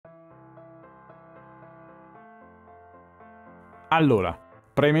Allora,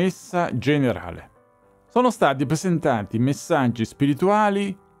 premessa generale. Sono stati presentati messaggi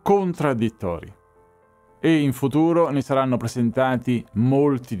spirituali contraddittori e in futuro ne saranno presentati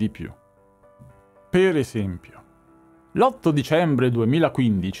molti di più. Per esempio, l'8 dicembre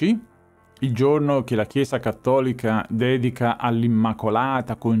 2015, il giorno che la Chiesa Cattolica dedica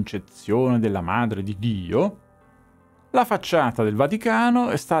all'Immacolata Concezione della Madre di Dio, la facciata del Vaticano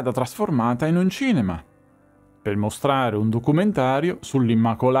è stata trasformata in un cinema per mostrare un documentario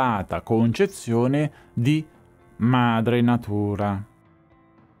sull'Immacolata Concezione di Madre Natura.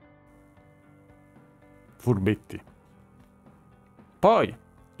 Furbetti. Poi,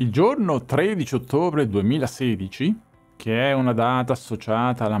 il giorno 13 ottobre 2016, che è una data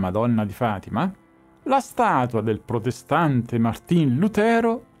associata alla Madonna di Fatima, la statua del protestante Martin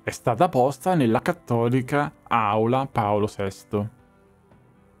Lutero è stata posta nella cattolica Aula Paolo VI.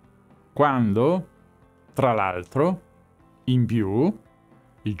 Quando, tra l'altro, in più,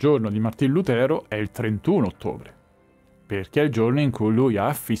 il giorno di Martin Lutero è il 31 ottobre, perché è il giorno in cui lui ha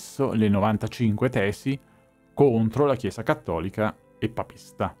affisso le 95 tesi contro la Chiesa cattolica e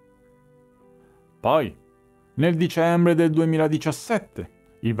papista. Poi, nel dicembre del 2017,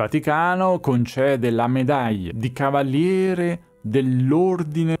 il Vaticano concede la medaglia di Cavaliere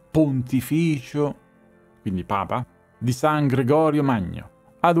dell'Ordine Pontificio, quindi Papa, di San Gregorio Magno,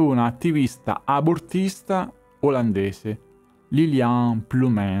 ad una attivista abortista olandese, Lilianne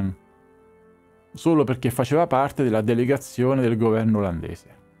Ploumen, solo perché faceva parte della delegazione del governo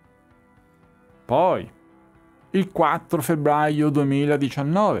olandese. Poi, il 4 febbraio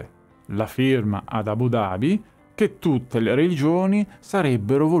 2019, la firma ad Abu Dhabi che tutte le religioni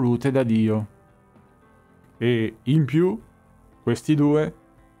sarebbero volute da Dio. E, in più, questi due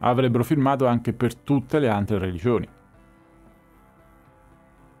avrebbero firmato anche per tutte le altre religioni.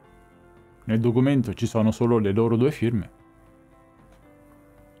 Nel documento ci sono solo le loro due firme.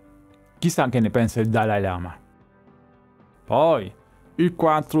 Chissà che ne pensa il Dalai Lama. Poi, il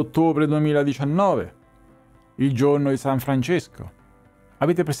 4 ottobre 2019, il giorno di San Francesco.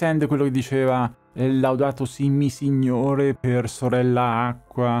 Avete presente quello che diceva Laudato si mi Signore per sorella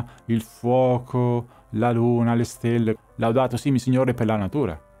acqua, il fuoco, la luna, le stelle, Laudato si mi Signore per la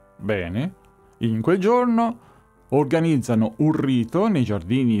natura? Bene, in quel giorno organizzano un rito nei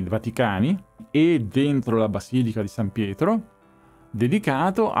giardini vaticani e dentro la Basilica di San Pietro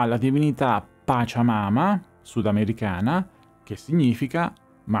dedicato alla divinità Pachamama sudamericana, che significa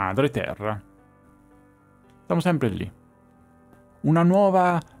Madre Terra. Siamo sempre lì. Una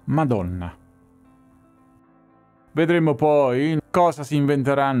nuova Madonna. Vedremo poi cosa si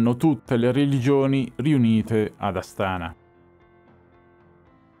inventeranno tutte le religioni riunite ad Astana.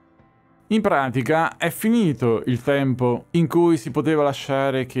 In pratica è finito il tempo in cui si poteva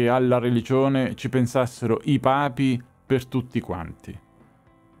lasciare che alla religione ci pensassero i papi per tutti quanti.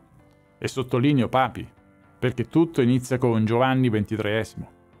 E sottolineo papi, perché tutto inizia con Giovanni XXIII.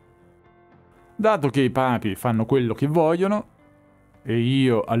 Dato che i papi fanno quello che vogliono, e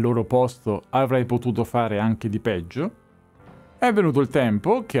io al loro posto avrei potuto fare anche di peggio, è venuto il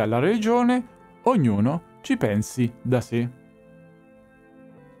tempo che alla religione ognuno ci pensi da sé.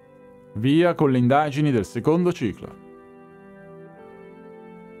 Via con le indagini del secondo ciclo.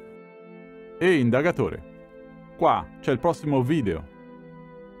 E indagatore, qua c'è il prossimo video.